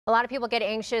A lot of people get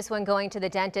anxious when going to the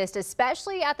dentist,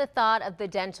 especially at the thought of the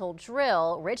dental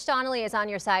drill. Rich Donnelly is on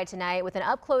your side tonight with an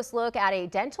up-close look at a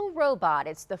dental robot.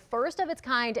 It's the first of its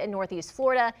kind in Northeast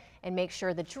Florida, and make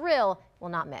sure the drill will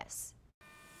not miss.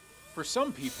 For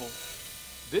some people,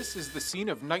 this is the scene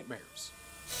of nightmares.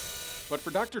 But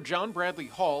for Dr. John Bradley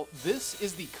Hall, this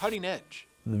is the cutting edge.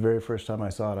 The very first time I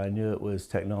saw it, I knew it was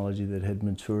technology that had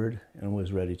matured and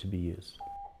was ready to be used.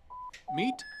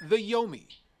 Meet the Yomi,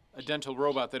 a dental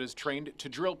robot that is trained to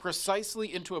drill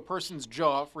precisely into a person's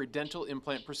jaw for dental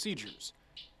implant procedures.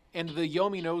 And the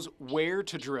Yomi knows where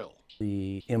to drill.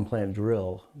 The implant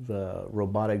drill, the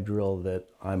robotic drill that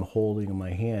I'm holding in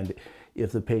my hand,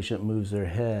 if the patient moves their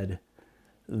head,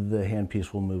 the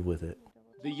handpiece will move with it.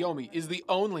 The Yomi is the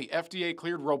only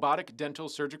FDA-cleared robotic dental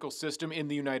surgical system in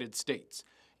the United States.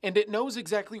 And it knows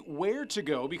exactly where to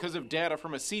go because of data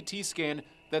from a CT scan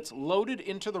that's loaded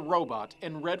into the robot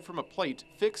and read from a plate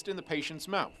fixed in the patient's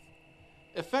mouth,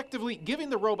 effectively giving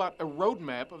the robot a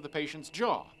roadmap of the patient's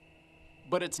jaw.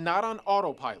 But it's not on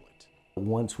autopilot.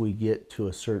 Once we get to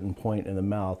a certain point in the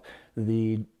mouth,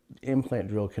 the implant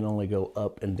drill can only go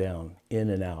up and down, in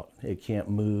and out. It can't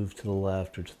move to the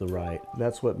left or to the right.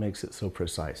 That's what makes it so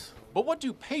precise. But what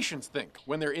do patients think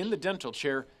when they're in the dental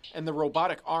chair and the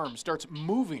robotic arm starts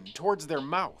moving towards their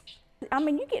mouth? I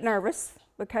mean, you get nervous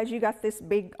because you got this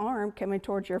big arm coming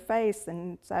towards your face,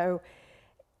 and so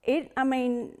it was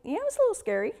a little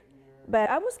scary. But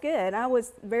I was good. I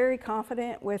was very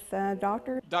confident with the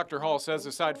doctor. Dr. Hall says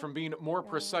aside from being more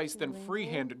precise than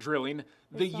freehand drilling,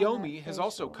 the Yomi has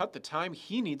also cut the time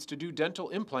he needs to do dental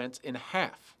implants in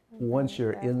half. Once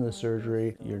you're in the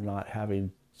surgery, you're not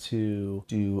having to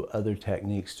do other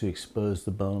techniques to expose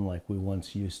the bone like we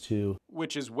once used to.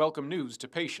 Which is welcome news to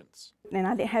patients. And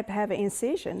I didn't have to have an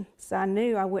incision, so I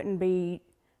knew I wouldn't be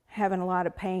having a lot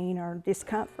of pain or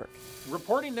discomfort.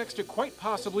 Reporting next to quite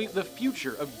possibly the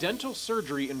future of dental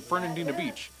surgery in Fernandina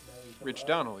Beach, Rich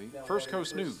Donnelly, First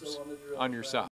Coast News, on your side.